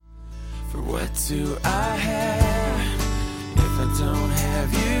What do I have if I don't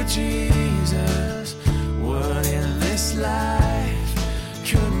have you, Jesus? What in this life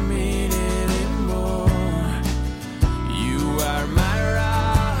could mean anymore? You are my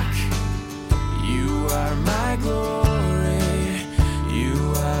rock, you are my glory, you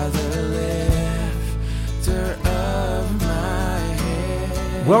are the lifter of my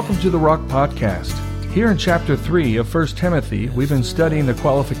head. Welcome to the Rock Podcast. Here in Chapter 3 of 1 Timothy, we've been studying the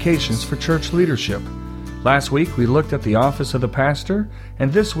qualifications for church leadership. Last week, we looked at the office of the pastor,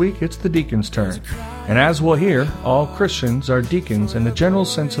 and this week, it's the deacon's turn. And as we'll hear, all Christians are deacons in the general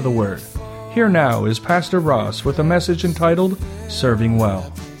sense of the word. Here now is Pastor Ross with a message entitled, Serving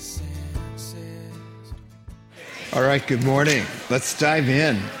Well. All right, good morning. Let's dive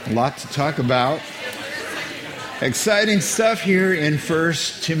in. A lot to talk about. Exciting stuff here in 1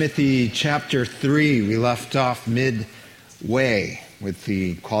 Timothy chapter 3. We left off midway with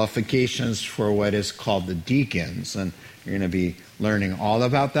the qualifications for what is called the deacons. And you're going to be learning all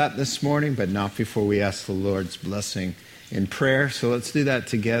about that this morning, but not before we ask the Lord's blessing in prayer. So let's do that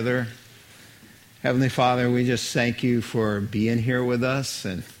together. Heavenly Father, we just thank you for being here with us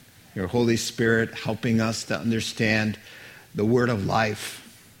and your Holy Spirit helping us to understand the word of life.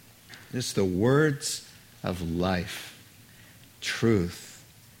 Just the words of life, truth,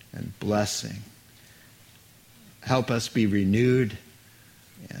 and blessing. Help us be renewed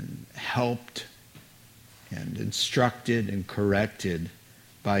and helped and instructed and corrected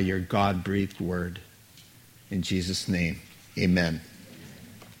by your God-breathed word. In Jesus' name, amen.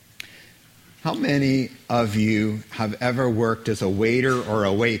 How many of you have ever worked as a waiter or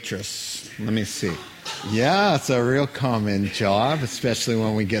a waitress? Let me see. Yeah, it's a real common job, especially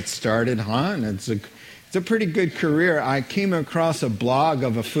when we get started, huh? And it's a pretty good career. I came across a blog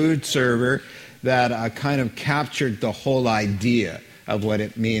of a food server that kind of captured the whole idea of what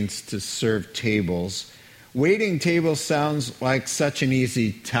it means to serve tables. Waiting tables sounds like such an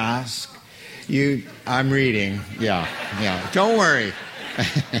easy task. I'm reading. Yeah. Don't worry.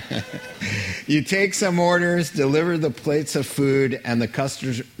 You take some orders, deliver the plates of food, and the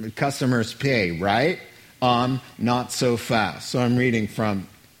customers pay, right? Not so fast. So I'm reading from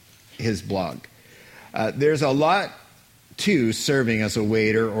his blog. There's a lot to serving as a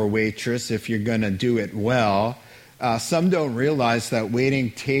waiter or waitress if you're going to do it well. Some don't realize that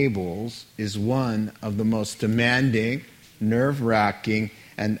waiting tables is one of the most demanding, nerve-wracking,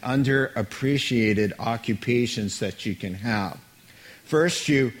 and underappreciated occupations that you can have. First,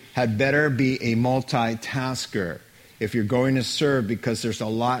 you had better be a multitasker if you're going to serve, because there's a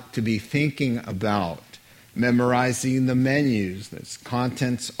lot to be thinking about. Memorizing the menus, the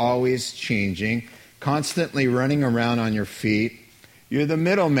content's always changing, constantly running around on your feet. You're the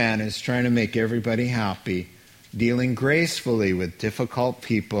middleman who's trying to make everybody happy, dealing gracefully with difficult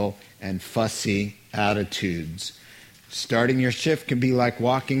people and fussy attitudes. Starting your shift can be like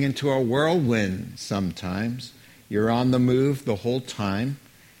walking into a whirlwind sometimes. You're on the move the whole time.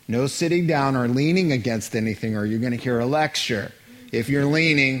 No sitting down or leaning against anything, or you're going to hear a lecture. If you're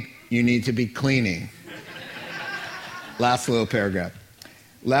leaning, you need to be cleaning. Last little paragraph.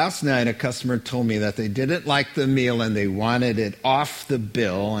 Last night, a customer told me that they didn't like the meal and they wanted it off the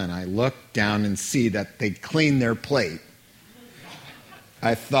bill, and I looked down and see that they cleaned their plate.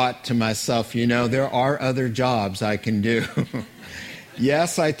 I thought to myself, there are other jobs I can do.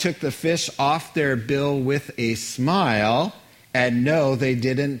 Yes, I took the fish off their bill with a smile, and no, they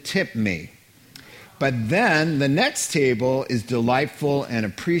didn't tip me. But then the next table is delightful and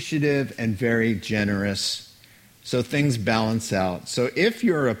appreciative and very generous. So things balance out. So if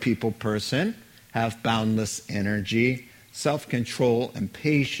you're a people person, have boundless energy, self-control, and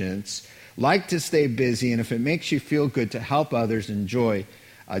patience, like to stay busy, and if it makes you feel good to help others enjoy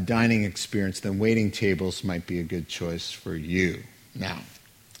a dining experience, then waiting tables might be a good choice for you. Now,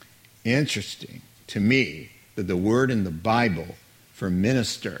 interesting to me that the word in the Bible for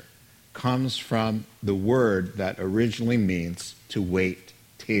minister comes from the word that originally means to wait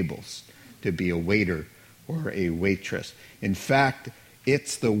tables, to be a waiter or a waitress. In fact,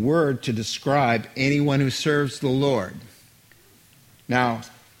 it's the word to describe anyone who serves the Lord. Now,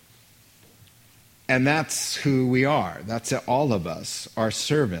 and that's who we are. That's all of us are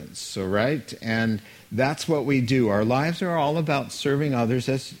servants, all right? And that's what we do. Our lives are all about serving others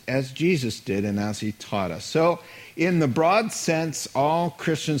as Jesus did and as he taught us. So in the broad sense, all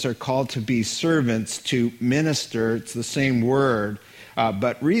Christians are called to be servants, to minister. It's the same word.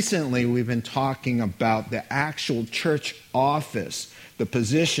 But recently we've been talking about the actual church office, the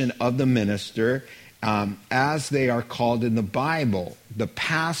position of the minister, as they are called in the Bible. The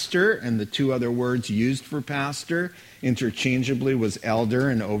pastor, and the two other words used for pastor interchangeably, was elder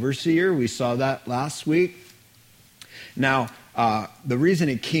and overseer. We saw that last week. Now, the reason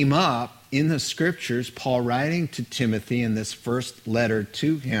it came up in the scriptures, Paul writing to Timothy in this first letter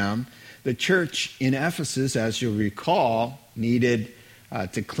to him, the church in Ephesus, as you'll recall, needed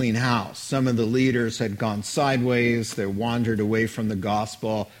to clean house. Some of the leaders had gone sideways. They wandered away from the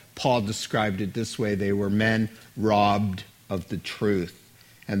gospel. Paul described it this way: they were men robbed of the truth,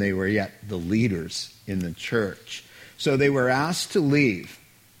 and they were yet the leaders in the church. So they were asked to leave.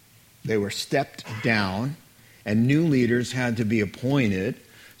 They were stepped down, and new leaders had to be appointed.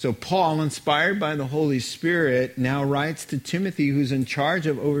 So Paul, inspired by the Holy Spirit, now writes to Timothy, who's in charge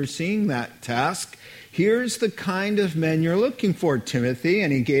of overseeing that task. Here's the kind of men you're looking for, Timothy.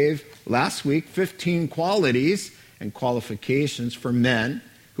 And he gave, last week, 15 qualities and qualifications for men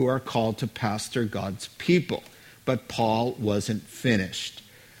who are called to pastor God's people. But Paul wasn't finished.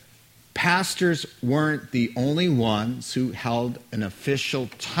 Pastors weren't the only ones who held an official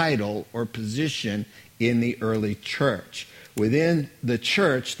title or position in the early church. Within the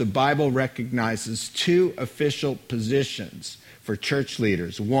church, the Bible recognizes two official positions for church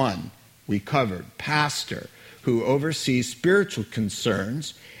leaders. One, we covered, pastor, who oversees spiritual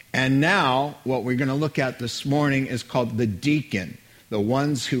concerns. And now, what we're going to look at this morning is called the deacon, the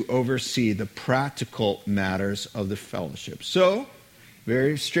ones who oversee the practical matters of the fellowship. So,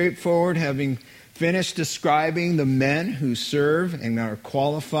 very straightforward, having finished describing the men who serve and are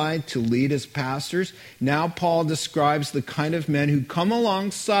qualified to lead as pastors, now Paul describes the kind of men who come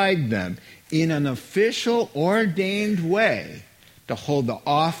alongside them in an official, ordained way to hold the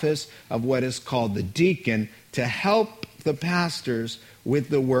office of what is called the deacon, to help the pastors with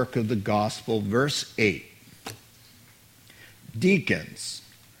the work of the gospel. Verse 8. Deacons,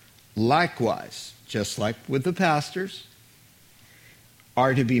 likewise, just like with the pastors,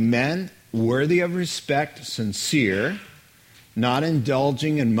 are to be men worthy of respect, sincere, not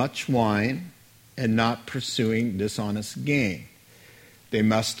indulging in much wine, and not pursuing dishonest gain. They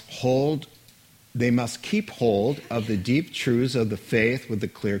must keep hold of the deep truths of the faith with a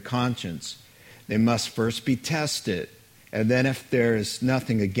clear conscience. They must first be tested, and then if there is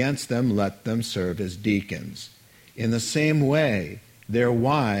nothing against them, let them serve as deacons. In the same way, their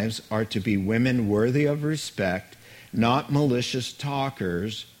wives are to be women worthy of respect, not malicious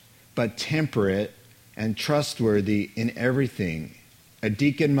talkers, but temperate and trustworthy in everything. A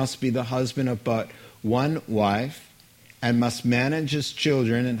deacon must be the husband of but one wife, and must manage his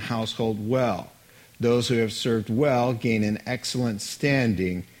children and household well. Those who have served well gain an excellent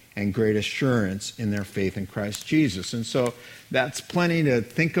standing and great assurance in their faith in Christ Jesus. And so that's plenty to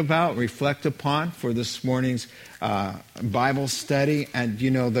think about, reflect upon for this morning's Bible study. And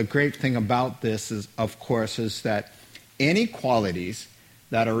you know, the great thing about this is, of course, is that any qualities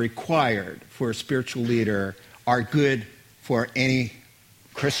that are required for a spiritual leader are good for any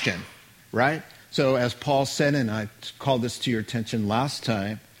Christian, right? So as Paul said, and I called this to your attention last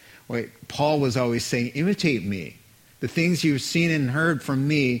time, Paul was always saying, imitate me. The things you've seen and heard from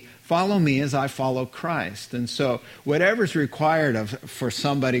me, follow me as I follow Christ. And so whatever's required for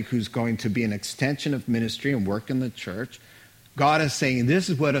somebody who's going to be an extension of ministry and work in the church, God is saying this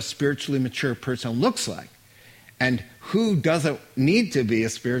is what a spiritually mature person looks like. And who doesn't need to be a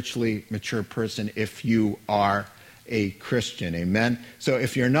spiritually mature person if you are a Christian? Amen? So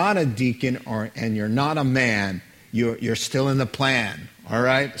if you're not a deacon and you're not a man, you're still in the plan. All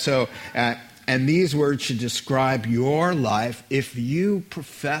right? So, and these words should describe your life if you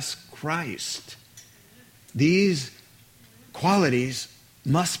profess Christ. These qualities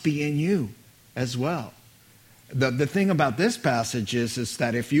must be in you as well. The thing about this passage is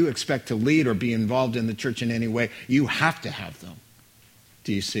that if you expect to lead or be involved in the church in any way, you have to have them.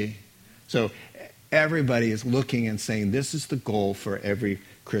 Do you see? So everybody is looking and saying this is the goal for every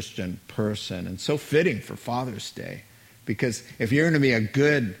Christian person. And so fitting for Father's Day. Because if you're going to be a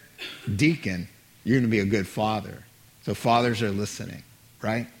good deacon, you're going to be a good father. So fathers are listening,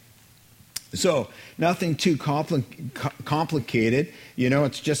 right? So nothing too complicated. You know,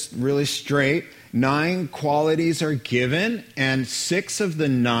 it's just really straight. 9 qualities are given, and 6 of the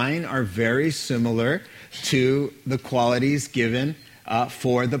 9 are very similar to the qualities given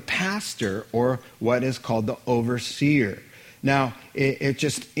for the pastor, or what is called the overseer. Now, it's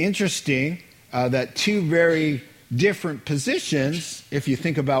just interesting that 2 very different positions, if you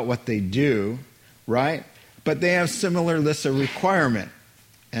think about what they do, right? But they have similar lists of requirement.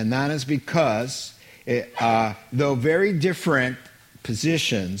 And that is because, though very different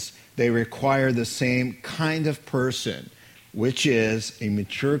positions, they require the same kind of person, which is a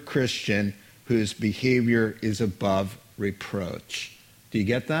mature Christian whose behavior is above reproach. Do you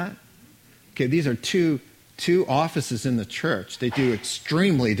get that? Okay, these are two offices in the church. They do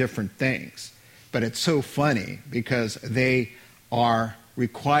extremely different things. But it's so funny because they are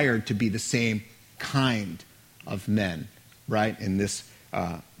required to be the same kind of men, right, in this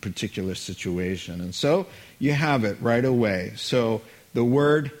particular situation. And so you have it right away. So the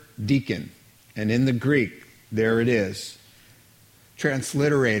word deacon, and in the Greek, there it is,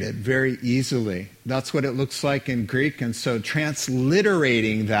 transliterated very easily. That's what it looks like in Greek. And so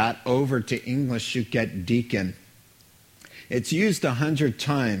transliterating that over to English, you get deacon. It's used 100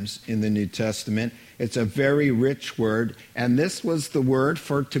 times in the New Testament. It's a very rich word, and this was the word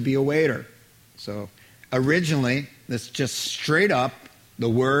for to be a waiter. So originally, it's just straight up the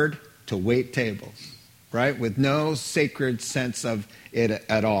word to wait tables, right? With no sacred sense of it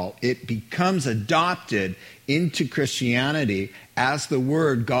at all. It becomes adopted into Christianity as the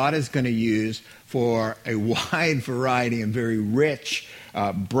word God is going to use for a wide variety and very rich,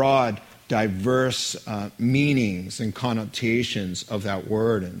 broad, diverse meanings and connotations of that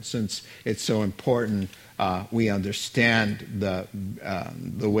word. And since it's so important, we understand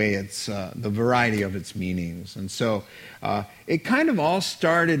the way it's the variety of its meanings. And so it kind of all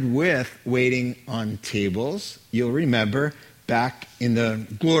started with waiting on tables. You'll remember back in the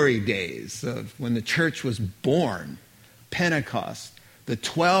glory days of when the church was born, Pentecost, the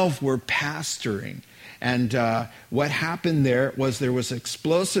 12 were pastoring. And what happened there was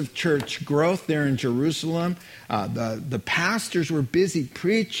explosive church growth there in Jerusalem. The pastors were busy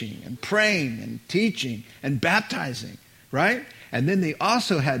preaching and praying and teaching and baptizing, right? And then they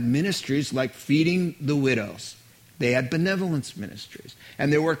also had ministries like feeding the widows. They had benevolence ministries.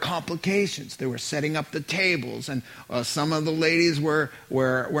 And there were complications. They were setting up the tables. And some of the ladies were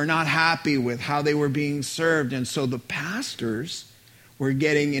not happy with how they were being served. And so the pastors were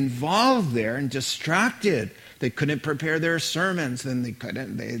getting involved there and distracted. They couldn't prepare their sermons, and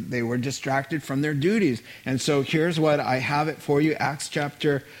they were distracted from their duties. And so here's what I have it for you. Acts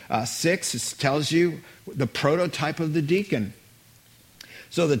chapter 6, it tells you the prototype of the deacon.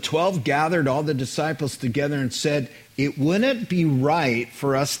 So the 12 gathered all the disciples together and said, "It wouldn't be right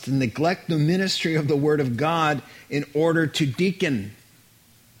for us to neglect the ministry of the word of God in order to deacon.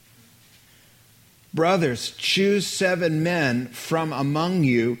 Brothers, choose 7 men from among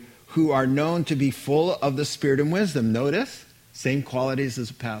you who are known to be full of the Spirit and wisdom." Notice, same qualities as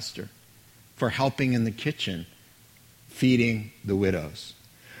a pastor, for helping in the kitchen, feeding the widows.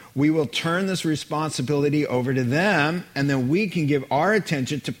 We will turn this responsibility over to them, and then we can give our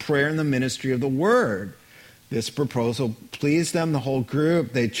attention to prayer and the ministry of the word. This proposal pleased them, the whole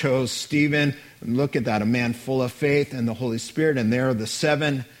group. They chose Stephen. Look at that, a man full of faith and the Holy Spirit. And there are the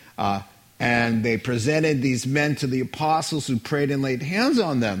 7. And they presented these men to the apostles, who prayed and laid hands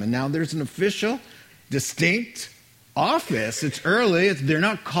on them. And now there's an official, distinct office. It's early. They're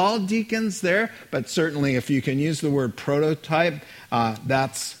not called deacons there, but certainly if you can use the word prototype,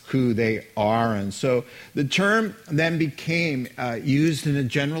 that's who they are. And so the term then became used in a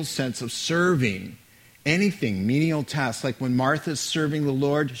general sense of serving anything, menial tasks. Like when Martha's serving the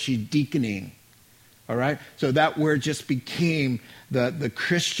Lord, she's deaconing. All right? So that word just became the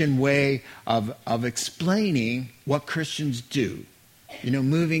Christian way of explaining what Christians do. You know,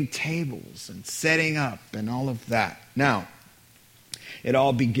 moving tables and setting up and all of that. Now, it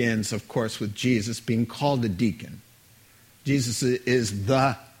all begins, of course, with Jesus being called a deacon. Jesus is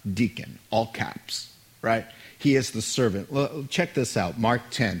the deacon, all caps, right? He is the servant. Check this out, Mark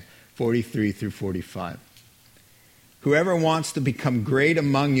 10, 43 through 45. Whoever wants to become great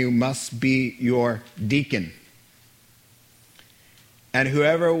among you must be your deacon. And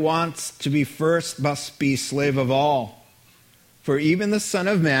whoever wants to be first must be slave of all. For even the Son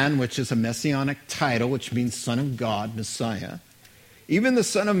of Man, which is a messianic title, which means Son of God, Messiah, even the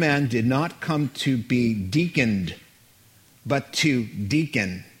Son of Man did not come to be deaconed, but to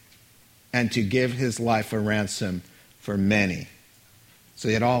deacon and to give his life a ransom for many. So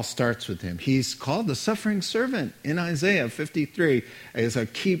it all starts with him. He's called the suffering servant in Isaiah 53. Is a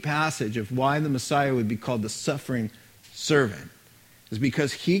key passage of why the Messiah would be called the suffering servant. Is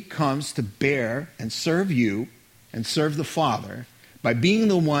because he comes to bear and serve you and serve the Father by being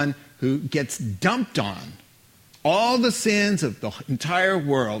the one who gets dumped on all the sins of the entire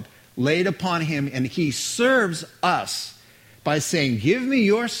world laid upon him, and he serves us by saying, "Give me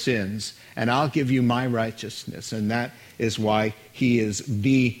your sins and I'll give you my righteousness." And that is why he is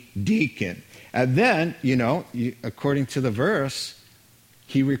the deacon. And then, according to the verse,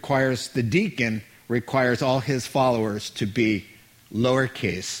 the deacon requires all his followers to be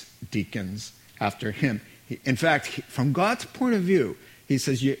lowercase deacons after him. In fact, from God's point of view, He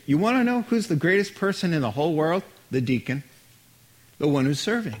says, you want to know who's the greatest person in the whole world? The deacon. The one who's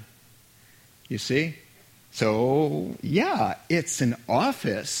serving. You see? So, yeah, it's an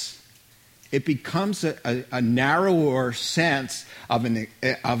office. It becomes a narrower sense of an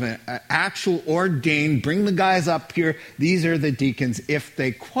actual ordained, bring the guys up here, these are the deacons. If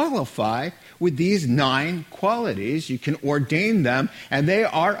they qualify with these 9 qualities, you can ordain them, and they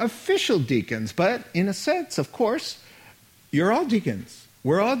are official deacons. But in a sense, of course, you're all deacons.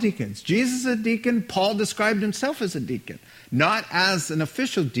 We're all deacons. Jesus is a deacon. Paul described himself as a deacon. Not as an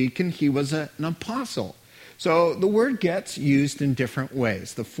official deacon, he was an apostle. So the word gets used in different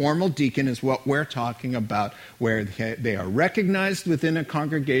ways. The formal deacon is what we're talking about, where they are recognized within a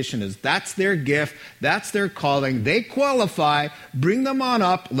congregation as that's their gift, that's their calling. They qualify, bring them on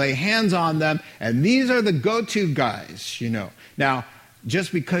up, lay hands on them, and these are the go-to guys, Now,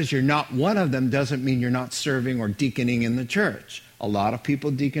 just because you're not one of them doesn't mean you're not serving or deaconing in the church. A lot of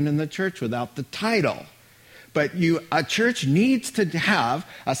people deacon in the church without the title. But a church needs to have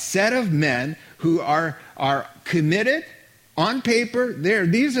a set of men who are committed on paper.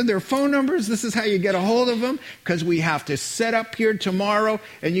 These are their phone numbers. This is how you get a hold of them, because we have to set up here tomorrow,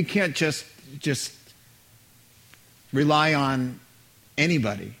 and you can't just rely on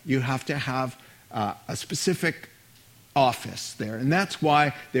anybody. You have to have a specific office there. And that's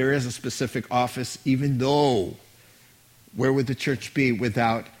why there is a specific office, even though where would the church be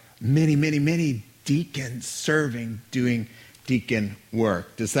without many, many, many deacons serving, doing deacon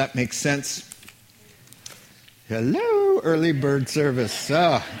work? Does that make sense? Hello, early bird service.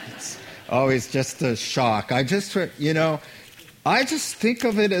 Oh, it's always just a shock. I just think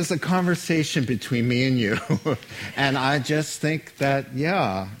of it as a conversation between me and you. And I just think that,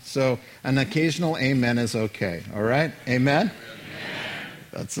 so an occasional amen is okay. All right? Amen?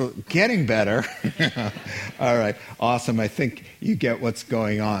 That's getting better. All right. Awesome. I think you get what's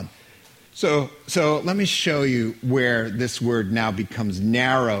going on. So let me show you where this word now becomes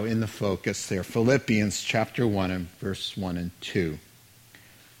narrow in the focus there. Philippians chapter 1 and verse 1 and 2.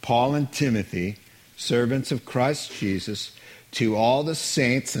 Paul and Timothy, servants of Christ Jesus, to all the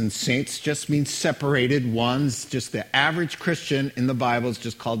saints, and saints just means separated ones. Just the average Christian in the Bible is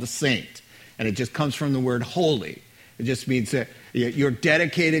just called a saint. And it just comes from the word holy. It just means that you're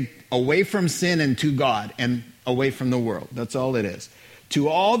dedicated away from sin and to God and away from the world. That's all it is. To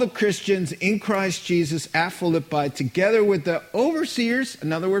all the Christians in Christ Jesus at Philippi, together with the overseers,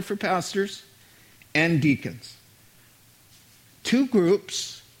 another word for pastors, and deacons. 2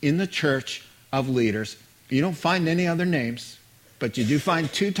 groups in the church of leaders. You don't find any other names, but you do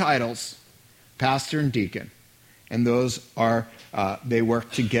find 2 titles, pastor and deacon. And those are, they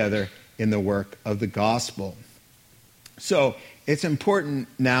work together in the work of the gospel. So it's important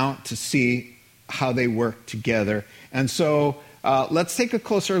now to see how they work together. And so let's take a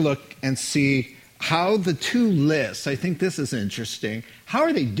closer look and see how the 2 lists, I think this is interesting, how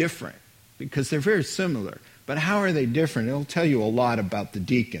are they different? Because they're very similar, but how are they different? It'll tell you a lot about the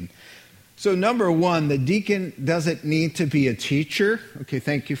deacon. So number 1, the deacon doesn't need to be a teacher. Okay,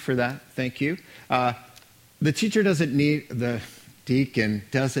 thank you for that. Thank you. The deacon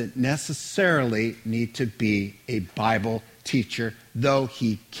doesn't necessarily need to be a Bible teacher, though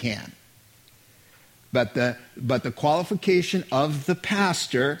he can. But the qualification of the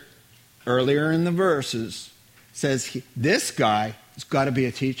pastor, earlier in the verses, says this guy has got to be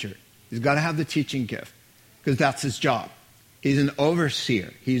a teacher. He's got to have the teaching gift, because that's his job. He's an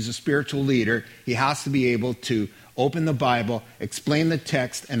overseer. He's a spiritual leader. He has to be able to open the Bible, explain the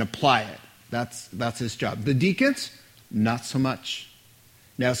text, and apply it. That's his job. The deacons, not so much.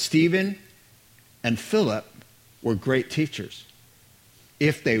 Now, Stephen and Philip were great teachers.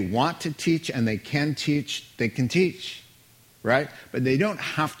 If they want to teach and they can teach, they can teach, right? But they don't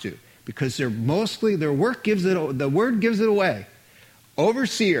have to, because the word gives it away.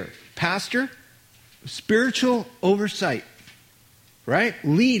 Overseer, pastor, spiritual oversight, right?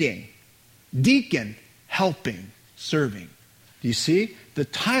 Leading, deacon, helping, serving. Do you see? The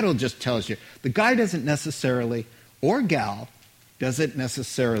title just tells you. The guy doesn't necessarily, or gal, doesn't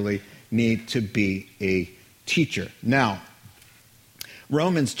necessarily need to be a teacher. Now,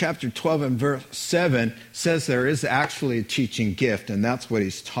 Romans chapter 12 and verse 7 says there is actually a teaching gift, and that's what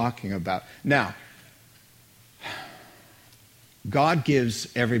he's talking about. Now, God gives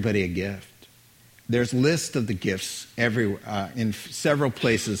everybody a gift. There's a list of the gifts in several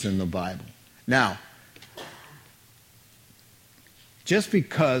places in the Bible. Now, just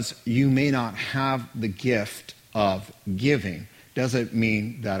because you may not have the gift of giving doesn't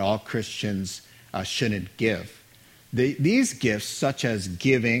mean that all Christians shouldn't give. These gifts, such as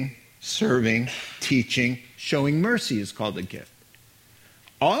giving, serving, teaching, showing mercy, is called a gift.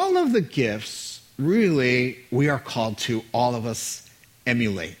 all of the gifts, really, we are called to, all of us,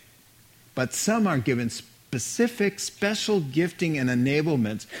 emulate. But some are given specific, special gifting and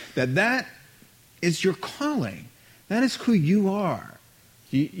enablements that is your calling. That is who you are.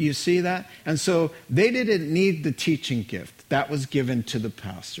 You see that? And so they didn't need the teaching gift. That was given to the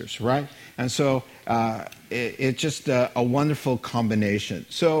pastors, right? And so it's just a wonderful combination.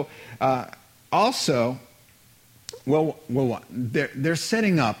 So also, they're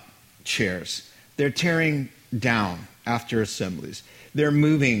setting up chairs. They're tearing down after assemblies. They're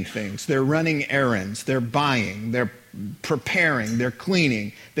moving things. They're running errands. They're buying. They're preparing. They're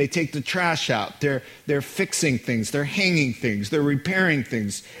cleaning. They take the trash out. They're fixing things. They're hanging things. They're repairing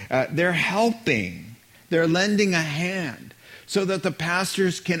things. They're helping. They're lending a hand so that the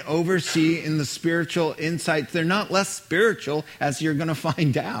pastors can oversee in the spiritual insights. They're not less spiritual, as you're going to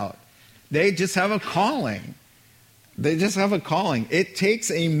find out. They just have a calling. They just have a calling. It takes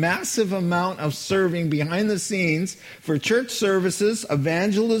a massive amount of serving behind the scenes for church services,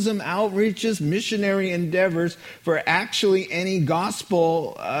 evangelism, outreaches, missionary endeavors, for actually any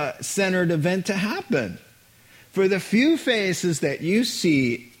gospel-centered event to happen. For the few faces that you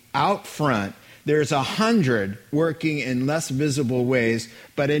see out front, there's 100 working in less visible ways,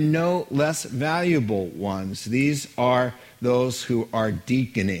 but in no less valuable ones. These are those who are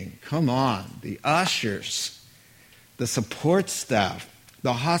deaconing. Come on, the ushers, the support staff,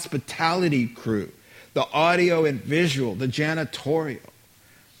 the hospitality crew, the audio and visual, the janitorial.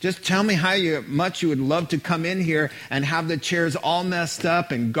 Just tell me how much you would love to come in here and have the chairs all messed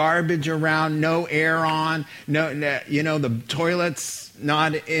up and garbage around, no air on, the toilet's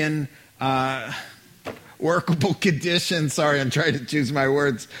not in workable condition. Sorry, I'm trying to choose my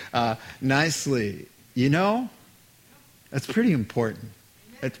words nicely. That's pretty important.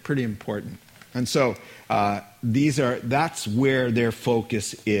 It's pretty important. And so that's where their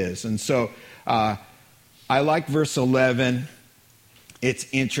focus is. And so I like verse 11. It's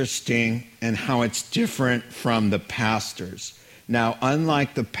interesting and how it's different from the pastors. Now,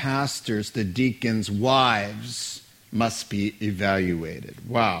 unlike the pastors, the deacons' wives must be evaluated.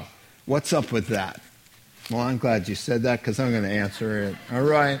 Wow. What's up with that? Well, I'm glad you said that because I'm going to answer it. All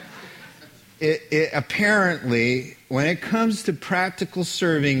right. It apparently, when it comes to practical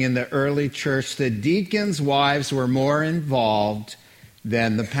serving in the early church, the deacons' wives were more involved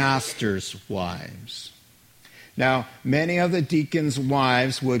than the pastors' wives. Now, many of the deacons'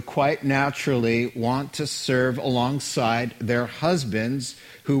 wives would quite naturally want to serve alongside their husbands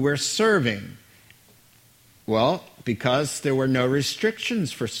who were serving. Well, because there were no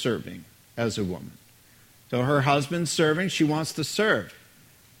restrictions for serving as a woman. So her husband's serving, she wants to serve.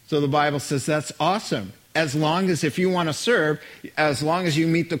 So the Bible says that's awesome. As long as, if you want to serve, as long as you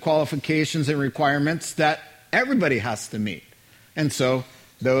meet the qualifications and requirements that everybody has to meet. And so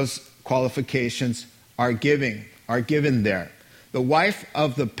those qualifications are given there. The wife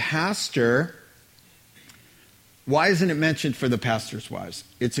of the pastor, why isn't it mentioned for the pastor's wives?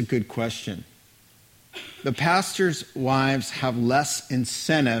 It's a good question. The pastor's wives have less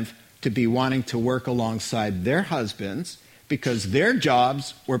incentive to be wanting to work alongside their husbands because their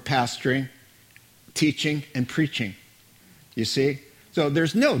jobs were pastoring, teaching, and preaching. You see? So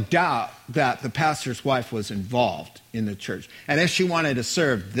there's no doubt that the pastor's wife was involved in the church. And if she wanted to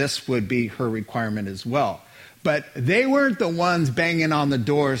serve, this would be her requirement as well. But they weren't the ones banging on the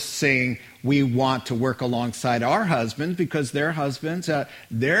doors saying, we want to work alongside our husbands, because their husbands,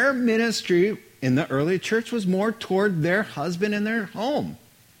 their ministry in the early church was more toward their husband and their home.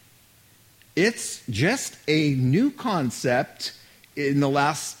 It's just a new concept in the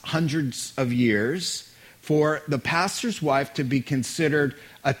last hundreds of years for the pastor's wife to be considered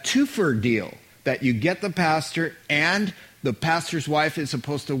a twofer deal, that you get the pastor and the pastor's wife is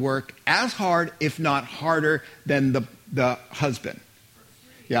supposed to work as hard, if not harder, than the husband.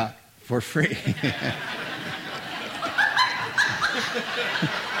 Yeah, for free.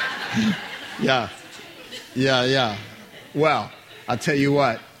 Yeah. Well, I'll tell you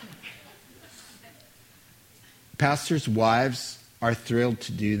what. Pastors' wives are thrilled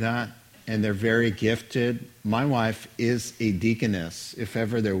to do that, and they're very gifted. My wife is a deaconess, if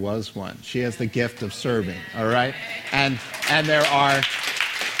ever there was one. She has the gift of serving, all right? And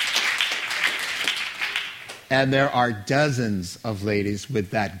there are dozens of ladies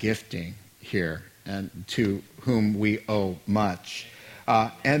with that gifting here, and to whom we owe much.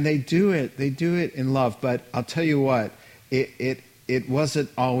 And they do it in love. But I'll tell you what, it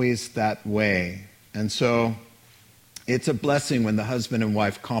wasn't always that way. And so It's a blessing when the husband and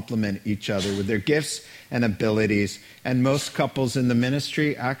wife complement each other with their gifts and abilities. And most couples in the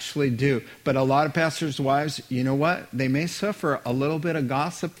ministry actually do. But a lot of pastors' wives, you know what? They may suffer a little bit of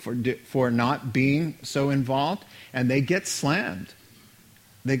gossip for not being so involved. And they get slammed.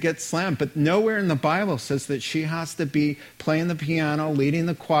 They get slammed. But nowhere in the Bible says that she has to be playing the piano, leading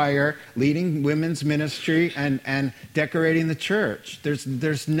the choir, leading women's ministry, and decorating the church.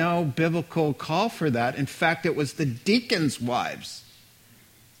 There's no biblical call for that. In fact, it was the deacons' wives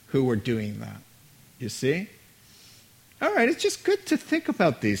who were doing that. You see? All right, it's just good to think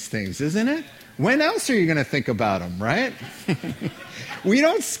about these things, isn't it? When else are you going to think about them, right? We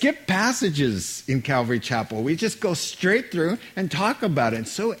don't skip passages in Calvary Chapel. We just go straight through and talk about it.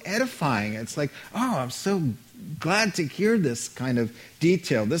 It's so edifying. It's like, oh, I'm so glad to hear this kind of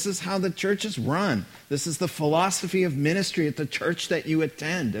detail. This is how the church is run. This is the philosophy of ministry at the church that you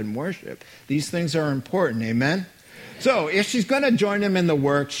attend and worship. These things are important. Amen? So if she's going to join him in the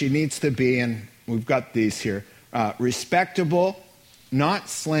work, she needs to be, and we've got these here, respectable, not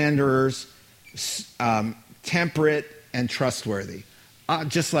slanderers, temperate, and trustworthy.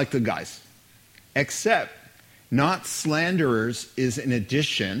 Just like the guys. Except, not slanderers is an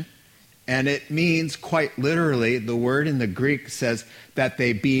addition, and it means quite literally, the word in the Greek says that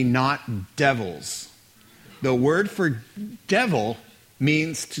they be not devils. The word for devil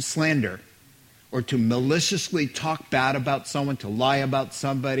means to slander, or to maliciously talk bad about someone, to lie about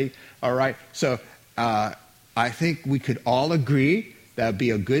somebody. All right? So, I think we could all agree that would be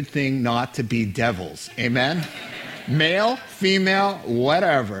a good thing not to be devils. Amen? Male, female,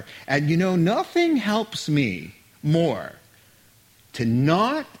 whatever. And you know, nothing helps me more to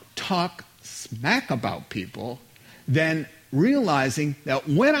not talk smack about people than realizing that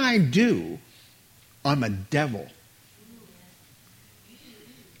when I do, I'm a devil.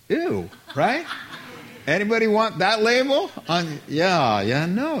 Ew, right? Anybody want that label?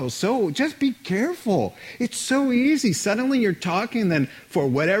 No. So just be careful. It's so easy. Suddenly you're talking, then for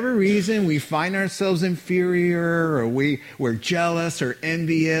whatever reason we find ourselves inferior, or we're jealous or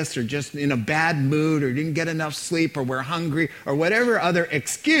envious, or just in a bad mood, or didn't get enough sleep, or we're hungry, or whatever other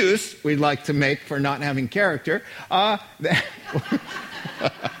excuse we'd like to make for not having character. I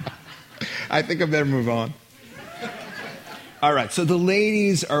think I better move on. All right, so the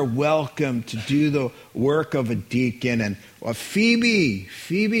ladies are welcome to do the work of a deacon. And Phoebe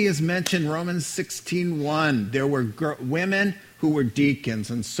is mentioned, Romans 16:1. There were women who were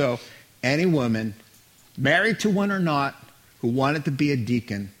deacons. And so any woman, married to one or not, who wanted to be a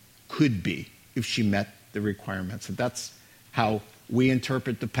deacon could be if she met the requirements. And that's how we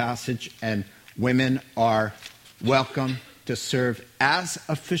interpret the passage. And women are welcome to serve as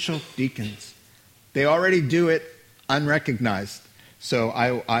official deacons. They already do it unrecognized. So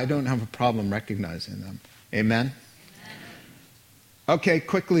I don't have a problem recognizing them. Amen? Okay,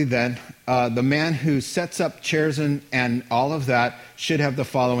 quickly then. The man who sets up chairs and all of that should have the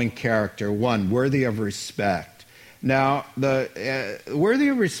following character. 1, worthy of respect. Now, the worthy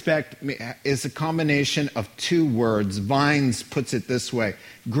of respect is a combination of 2 words. Vines puts it this way: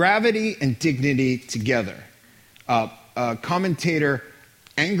 gravity and dignity together. Commentator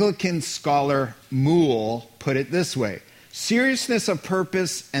Anglican scholar Moule put it this way: seriousness of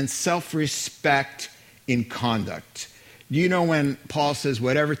purpose and self-respect in conduct. Do you know when Paul says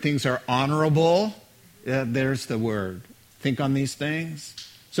whatever things are honorable? There's the word. Think on these things.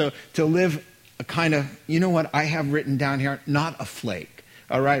 So to live a kind of, you know what I have written down here? Not a flake.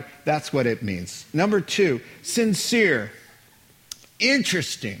 All right? That's what it means. Number 2, sincere.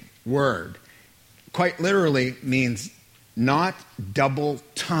 Interesting word. Quite literally means not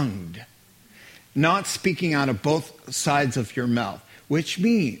double-tongued, not speaking out of both sides of your mouth, which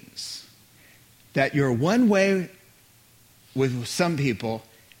means that you're one way with some people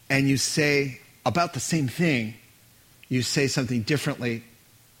and you say about the same thing, you say something differently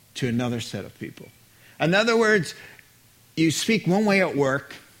to another set of people. In other words, you speak one way at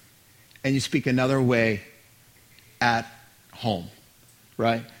work and you speak another way at home,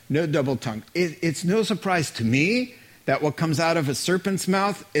 right? No double tongue. It's no surprise to me that what comes out of a serpent's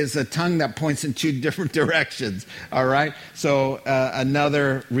mouth is a tongue that points in 2 different directions, all right? So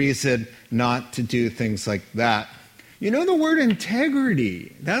another reason not to do things like that. You know the word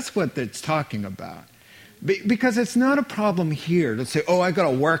integrity, that's what it's talking about. Because it's not a problem here to say, oh, I got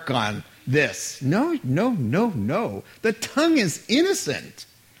to work on this. No. The tongue is innocent.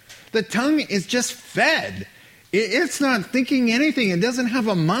 The tongue is just fed. It's not thinking anything. It doesn't have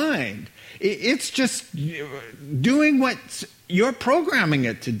a mind. It's just doing what you're programming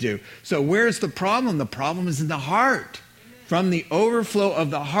it to do. So where's the problem? The problem is in the heart. From the overflow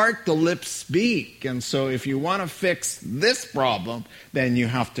of the heart, the lips speak. And so if you want to fix this problem, then you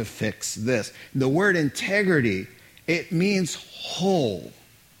have to fix this. The word integrity, it means whole.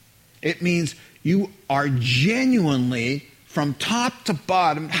 It means you are genuinely, from top to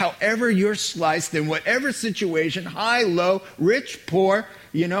bottom, however you're sliced, in whatever situation, high, low, rich, poor,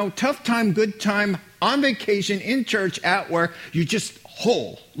 tough time, good time, on vacation, in church, at work, you're just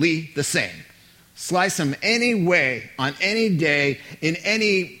wholly the same. Slice them any way, on any day, in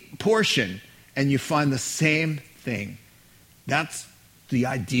any portion, and you find the same thing. That's the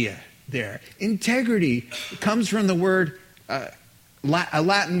idea there. Integrity comes from the word, a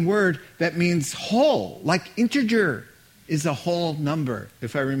Latin word that means whole, like integer is a whole number,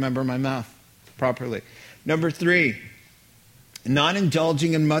 if I remember my math properly. Number 3, not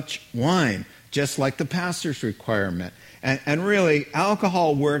indulging in much wine, just like the pastor's requirement. And really,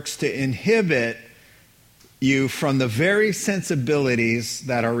 alcohol works to inhibit you from the very sensibilities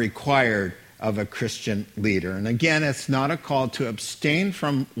that are required of a Christian leader. And again, it's not a call to abstain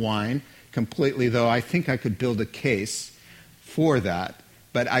from wine completely, though I think I could build a case for that.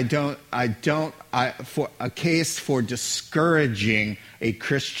 But for a case for discouraging a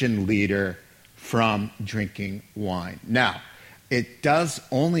Christian leader from drinking wine. Now, it does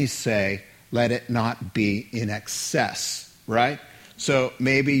only say, let it not be in excess, right? So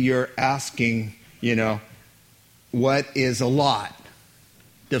maybe you're asking, what is a lot?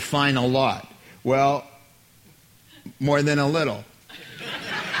 Define a lot. Well, more than a little.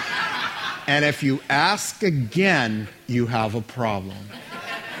 And if you ask again, you have a problem.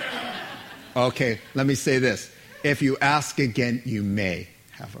 Okay, let me say this. If you ask again, you may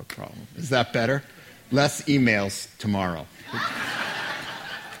have a problem. Is that better? Less emails tomorrow.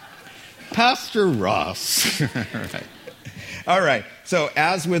 Pastor Ross. All right. So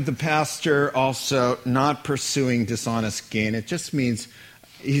as with the pastor, also not pursuing dishonest gain. It just means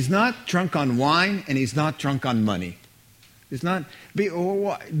he's not drunk on wine and he's not drunk on money. He's not.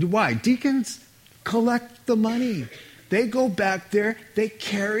 Why? Deacons collect the money. They go back there. They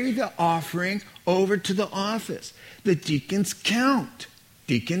carry the offering over to the office. The deacons count.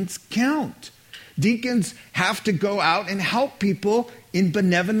 Deacons count. Deacons have to go out and help people in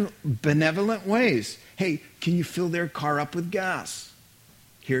benevolent ways. Hey, can you fill their car up with gas?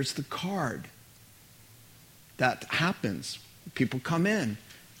 Here's the card. That happens. People come in.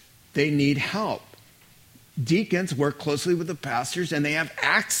 They need help. Deacons work closely with the pastors and they have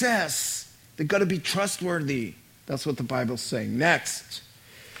access. They've got to be trustworthy. That's what the Bible's saying. Next.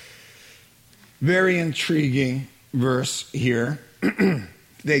 Very intriguing verse here.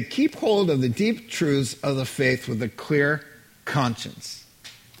 They keep hold of the deep truths of the faith with a clear conscience.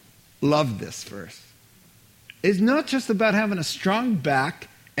 Love this verse. It's not just about having a strong back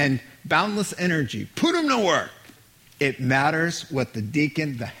and boundless energy. Put them to work. It matters what the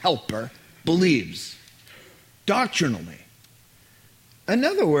deacon, the helper, believes doctrinally. In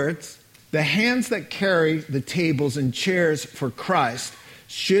other words, the hands that carry the tables and chairs for Christ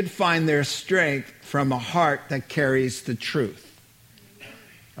should find their strength from a heart that carries the truth.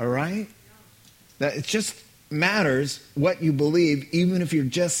 All right? That it just matters what you believe, even if you're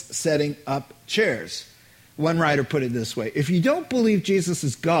just setting up chairs. One writer put it this way: if you don't believe Jesus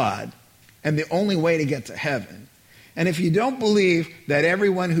is God and the only way to get to heaven, and if you don't believe that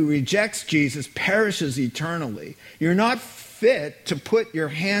everyone who rejects Jesus perishes eternally, you're not fit to put your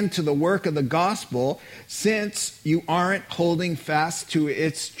hand to the work of the gospel, since you aren't holding fast to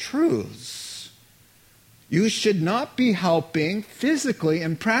its truths. You should not be helping physically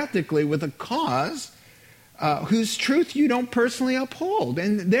and practically with a cause whose truth you don't personally uphold.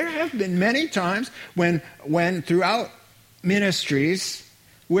 And there have been many times when throughout ministries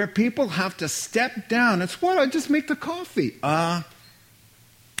where people have to step down. It's what? I just make the coffee.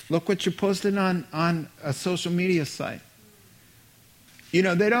 Look what you posted on a social media site.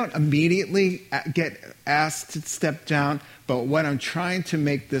 They don't immediately get asked to step down, but what I'm trying to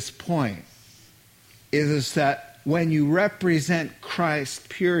make this point is that when you represent Christ,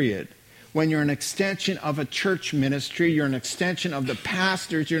 period, when you're an extension of a church ministry, you're an extension of the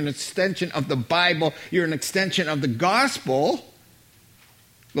pastors, you're an extension of the Bible, you're an extension of the gospel,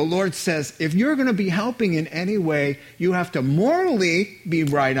 the Lord says, if you're going to be helping in any way, you have to morally be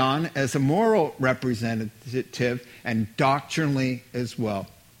right on as a moral representative and doctrinally as well.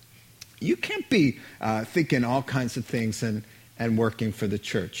 You can't be thinking all kinds of things and working for the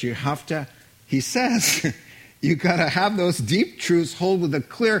church. You have to, he says, you got to have those deep truths hold with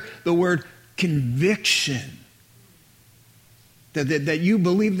the word conviction. That you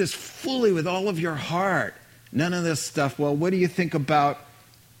believe this fully with all of your heart. None of this stuff, well, what do you think about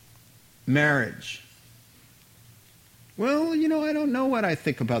marriage? Well, I don't know what I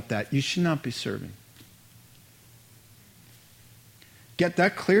think about that. You should not be serving. Get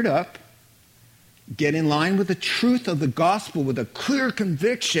that cleared up. Get in line with the truth of the gospel with a clear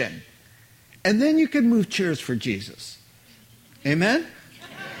conviction. And then you can move chairs for Jesus. Amen?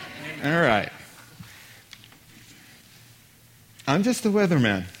 All right. I'm just the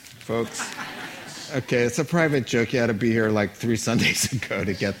weatherman, folks. Okay, it's a private joke. You had to be here like 3 Sundays ago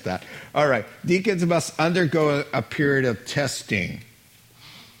to get that. All right. Deacons must undergo a period of testing.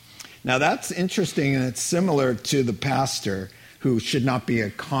 Now, that's interesting, and it's similar to the pastor who should not be a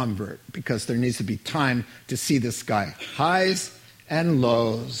convert, because there needs to be time to see this guy. Highs and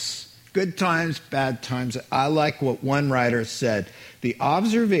lows. Good times, bad times. I like what one writer said. The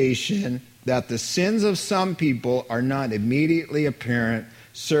observation that the sins of some people are not immediately apparent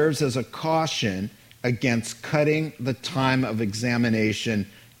serves as a caution against cutting the time of examination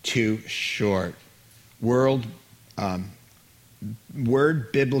too short. Word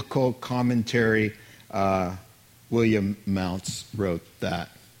Biblical Commentary, William Mounce wrote that.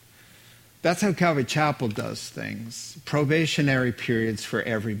 That's how Calvary Chapel does things. Probationary periods for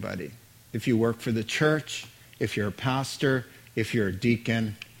everybody. If you work for the church, if you're a pastor, if you're a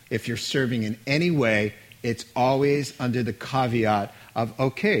deacon, if you're serving in any way, it's always under the caveat of,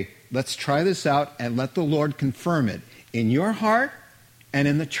 okay, let's try this out and let the Lord confirm it in your heart and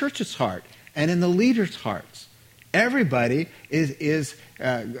in the church's heart and in the leaders' hearts. Everybody is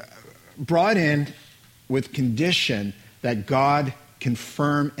brought in with condition that God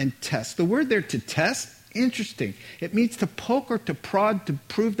confirm and test. The word there, to test, interesting. It means to poke or to prod to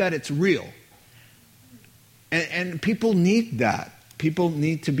prove that it's real. And people need that. People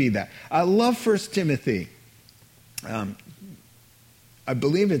need to be that. I love 1 Timothy. I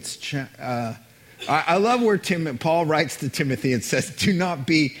believe it's... I love where Paul writes to Timothy and says, do not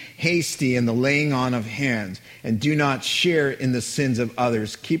be hasty in the laying on of hands, and do not share in the sins of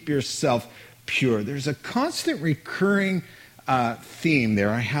others. Keep yourself pure. There's a constant recurring theme there.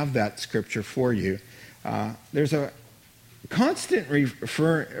 I have that scripture for you. There's a constant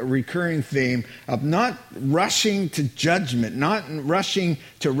recurring theme of not rushing to judgment, not rushing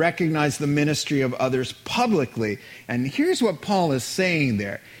to recognize the ministry of others publicly. And here's what Paul is saying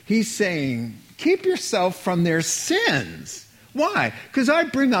there. He's saying, keep yourself from their sins. Why? Because I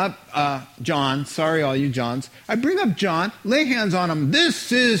bring up John. Sorry, all you Johns. I bring up John, lay hands on him.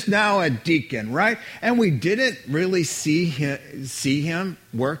 This is now a deacon, right? And we didn't really see him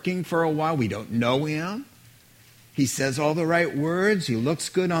working for a while. We don't know him. He says all the right words. He looks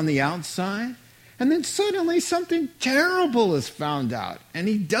good on the outside. And then suddenly something terrible is found out. And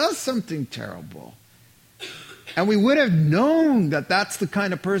he does something terrible. And we would have known that that's the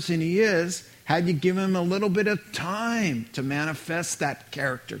kind of person he is had you give him a little bit of time to manifest that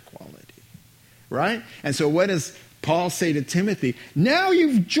character quality, right? And so what does Paul say to Timothy? Now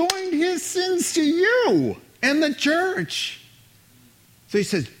you've joined his sins to you and the church. So he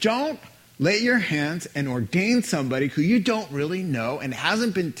says, don't lay your hands and ordain somebody who you don't really know and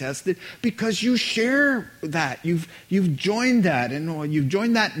hasn't been tested, because you share that. You've joined that, and you've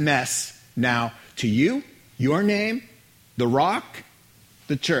joined that mess now to you, your name, the rock,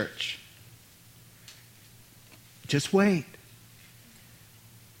 the church. Just wait.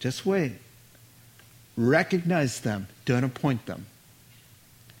 Just wait. Recognize them. Don't appoint them.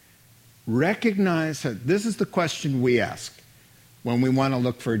 Recognize that. This is the question we ask when we want to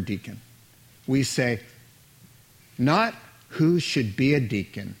look for a deacon. We say, not who should be a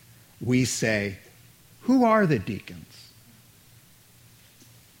deacon. We say, who are the deacons?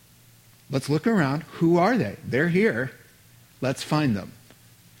 Let's look around. Who are they? They're here. Let's find them.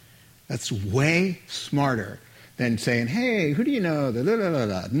 That's way smarter than saying, hey, who do you know?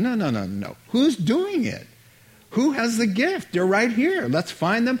 No. Who's doing it? Who has the gift? They're right here. Let's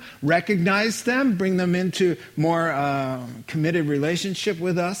find them, recognize them, bring them into more committed relationship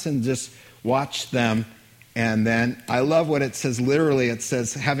with us, and just watch them. And then I love what it says literally. It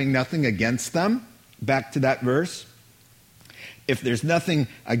says, having nothing against them. Back to that verse. If there's nothing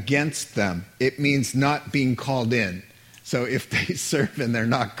against them, it means not being called in. So if they serve and they're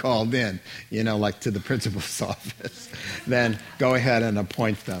not called in, like to the principal's office, then go ahead and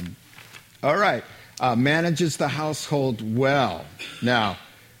appoint them. All right. Manages the household well. Now,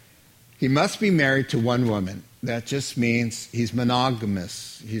 he must be married to one woman. That just means he's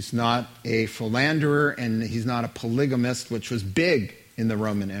monogamous. He's not a philanderer, and he's not a polygamist, which was big in the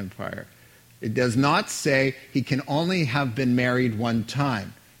Roman Empire. It does not say he can only have been married one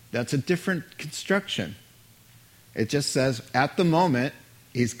time. That's a different construction. It just says, at the moment,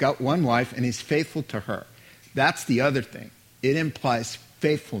 he's got one wife and he's faithful to her. That's the other thing. It implies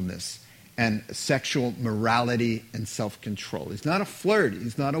faithfulness and sexual morality and self-control. He's not a flirt.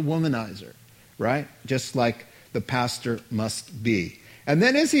 He's not a womanizer, right? Just like the pastor must be. And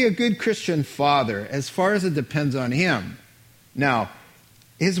then is he a good Christian father? As far as it depends on him. Now,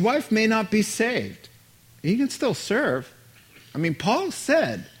 his wife may not be saved. He can still serve. I mean, Paul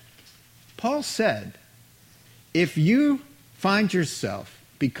said, if you find yourself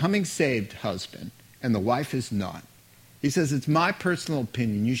becoming saved, husband, and the wife is not, he says, it's my personal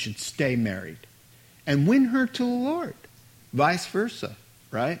opinion, you should stay married and win her to the Lord. Vice versa,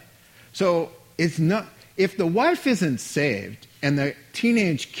 right? So it's not, if the wife isn't saved and the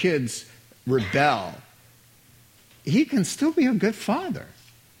teenage kids rebel, he can still be a good father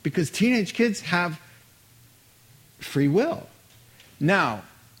because teenage kids have free will. Now,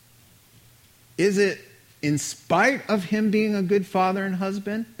 is it in spite of him being a good father and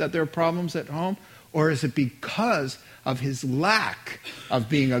husband that there are problems at home? Or is it because of his lack of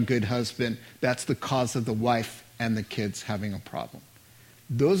being a good husband that's the cause of the wife and the kids having a problem?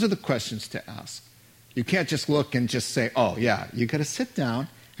 Those are the questions to ask. You can't just look and just say, oh, yeah. You got to sit down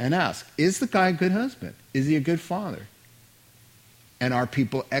and ask, is the guy a good husband? Is he a good father? And are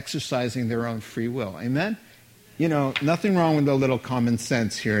people exercising their own free will? Amen? You know, nothing wrong with a little common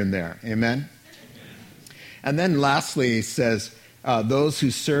sense here and there. Amen? And then lastly, he says, those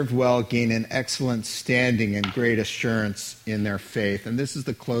who serve well gain an excellent standing and great assurance in their faith. And this is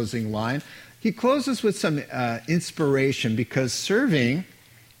the closing line. He closes with some inspiration because serving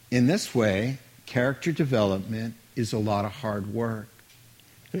in this way, character development, is a lot of hard work.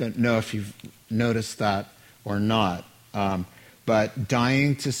 I don't know if you've noticed that or not. But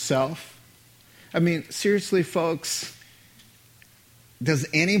dying to self. I mean, seriously, folks, does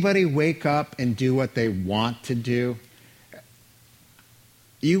anybody wake up and do what they want to do?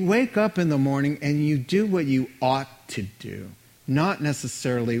 You wake up in the morning and you do what you ought to do, not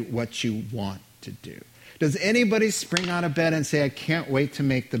necessarily what you want to do. Does anybody spring out of bed and say, I can't wait to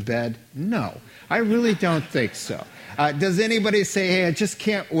make the bed? No, I really don't think so. Does anybody say, hey, I just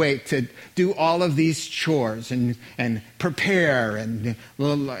can't wait to do all of these chores and prepare and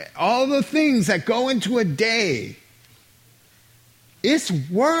all the things that go into a day? It's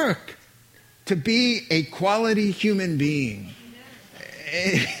work to be a quality human being.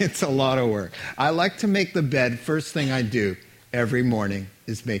 It's a lot of work. I like to make the bed. First thing I do every morning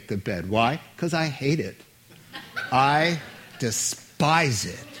is make the bed. Why? Because I hate it. I despise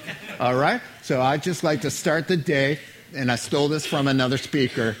it. All right? So I just like to start the day, and I stole this from another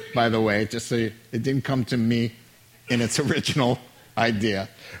speaker, by the way, just so it didn't come to me in its original idea.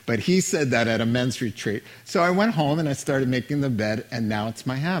 But he said that at a men's retreat. So I went home and I started making the bed, and now it's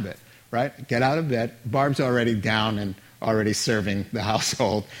my habit, right? Get out of bed. Barb's already down and already serving the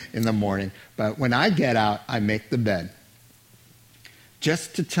household in the morning. But when I get out, I make the bed.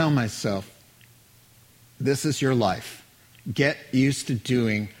 Just to tell myself, this is your life. Get used to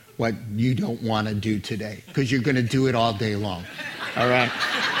doing what you don't want to do today, because you're going to do it all day long. All right?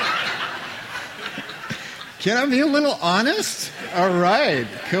 Can I be a little honest? All right.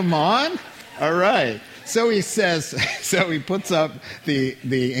 Come on. All right. So he says, so he puts up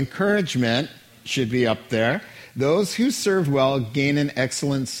the encouragement, should be up there. Those who serve well gain an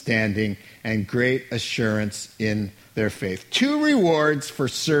excellent standing and great assurance in their faith. 2 rewards for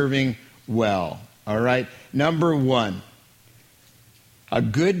serving well. All right. Number 1, a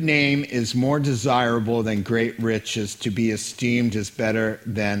good name is more desirable than great riches. To be esteemed is better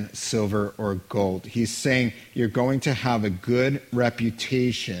than silver or gold. He's saying you're going to have a good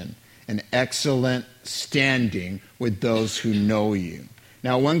reputation, an excellent standing with those who know you.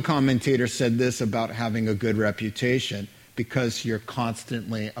 Now, one commentator said this about having a good reputation: because you're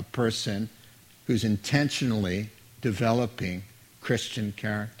constantly a person who's intentionally developing Christian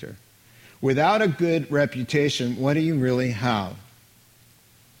character. Without a good reputation, what do you really have?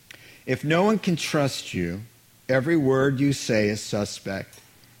 If no one can trust you, every word you say is suspect.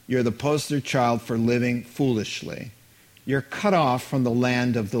 You're the poster child for living foolishly. You're cut off from the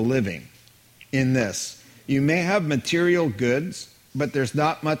land of the living. In this, you may have material goods, but there's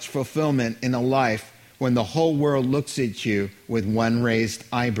not much fulfillment in a life when the whole world looks at you with one raised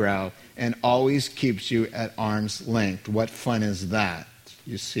eyebrow and always keeps you at arm's length. What fun is that,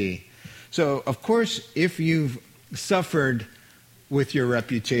 you see? So, of course, if you've suffered with your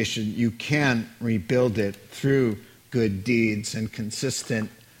reputation, you can rebuild it through good deeds and consistent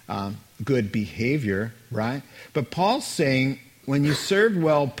good behavior, right? But Paul's saying when you serve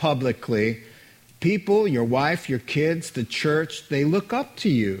well publicly, people, your wife, your kids, the church, they look up to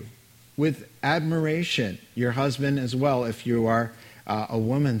you with admiration. Your husband as well, if you are a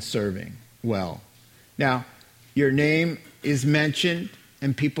woman serving well. Now, your name is mentioned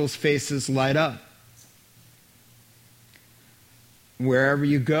and people's faces light up. Wherever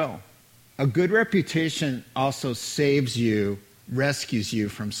you go. A good reputation also saves you, rescues you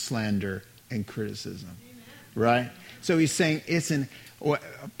from slander and criticism. Right? So he's saying,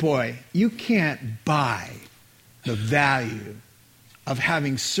 boy, you can't buy the value of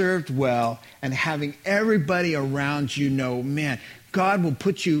having served well and having everybody around you know, man, God will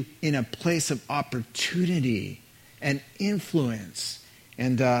put you in a place of opportunity and influence.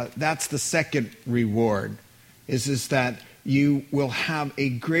 And that's the second reward, is that you will have a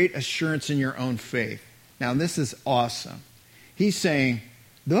great assurance in your own faith. Now, this is awesome. He's saying,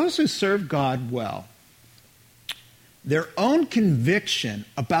 those who serve God well, their own conviction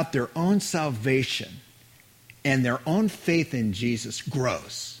about their own salvation and their own faith in Jesus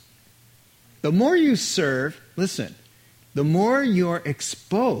grows. The more you serve, listen, the more you're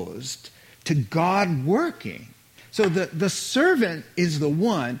exposed to God working. So the servant is the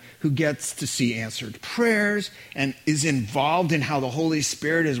one who gets to see answered prayers and is involved in how the Holy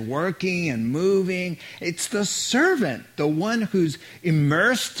Spirit is working and moving. It's the servant, the one who's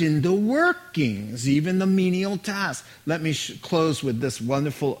immersed in the workings, even the menial tasks. Let me close with this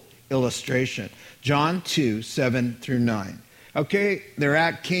wonderful illustration. John 2, 7 through 9. Okay, they're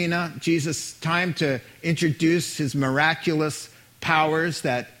at Cana. Jesus, time to introduce his miraculous powers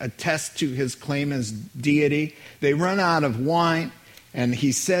that attest to his claim as deity. They run out of wine, and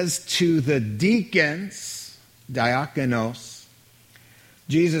he says to the deacons, diakonos,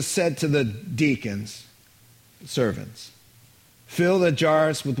 Jesus said to the deacons, servants, fill the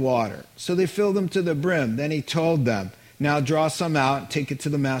jars with water. So they filled them to the brim. Then he told them, now draw some out and take it to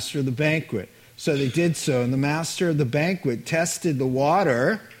the master of the banquet. So they did so, and the master of the banquet tested the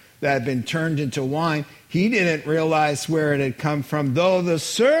water that had been turned into wine. He didn't realize where it had come from, though the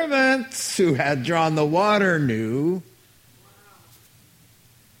servants who had drawn the water knew.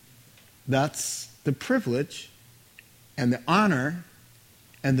 That's the privilege and the honor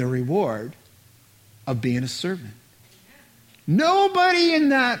and the reward of being a servant. Nobody in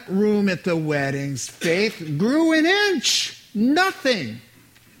that room at the wedding's faith grew an inch. Nothing.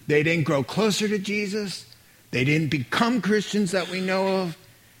 They didn't grow closer to Jesus. They didn't become Christians that we know of.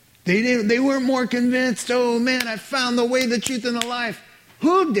 They weren't more convinced, oh man, I found the way, the truth, and the life.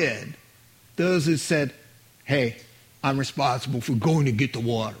 Who did? Those who said, hey, I'm responsible for going to get the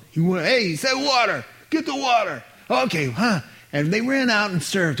water. He said water, get the water. Okay, And they ran out and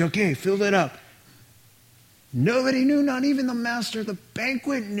served. Okay, filled it up. Nobody knew, not even the master of the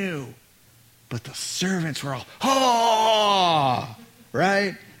banquet knew. But the servants were all,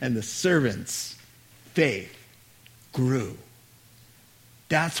 right? And the servants' faith grew.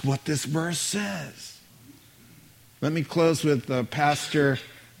 That's what this verse says. Let me close with a pastor,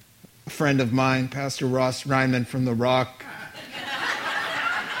 a friend of mine, Pastor Ross Ryman from The Rock.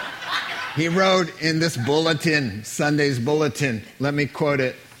 He wrote in this bulletin, Sunday's bulletin, let me quote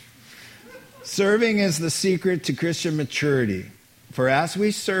it. Serving is the secret to Christian maturity. For as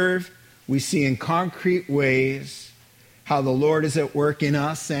we serve, we see in concrete ways how the Lord is at work in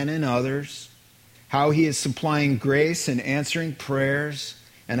us and in others, how he is supplying grace and answering prayers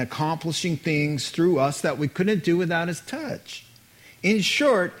and accomplishing things through us that we couldn't do without his touch. In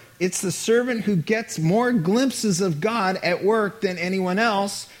short, it's the servant who gets more glimpses of God at work than anyone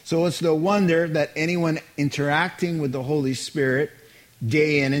else, so it's no wonder that anyone interacting with the Holy Spirit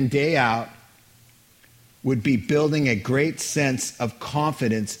day in and day out would be building a great sense of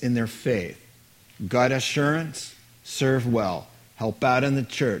confidence in their faith. God assurance, serve well, help out in the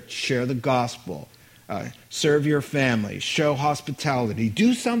church, share the gospel, serve your family, show hospitality,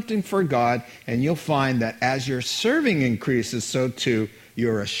 do something for God, and you'll find that as your serving increases, so too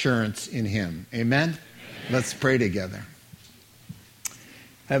your assurance in him. Amen? Let's pray together.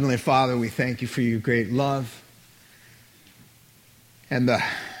 Heavenly Father, we thank you for your great love and the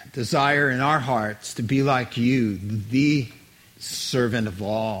desire in our hearts to be like you, the servant of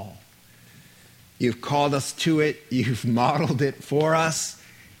all. You've called us to it, you've modeled it for us,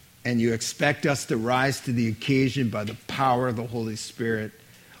 and you expect us to rise to the occasion by the power of the Holy Spirit.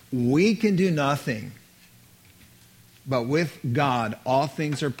 We can do nothing, but with God, all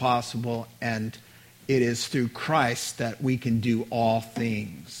things are possible, and it is through Christ that we can do all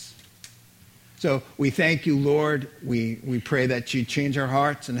things. So we thank you, Lord. We pray that you change our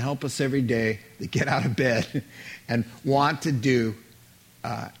hearts and help us every day to get out of bed and want to do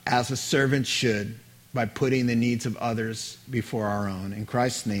as a servant should, by putting the needs of others before our own. In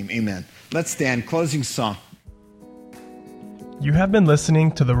Christ's name, amen. Let's stand. Closing song. You have been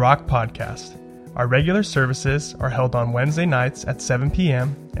listening to The Rock Podcast. Our regular services are held on Wednesday nights at 7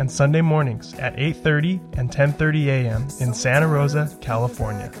 p.m. and Sunday mornings at 8:30 and 10:30 a.m. in Santa Rosa,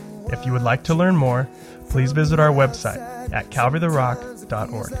 California. If you would like to learn more, please visit our website at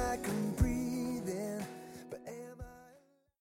calvarytherock.org.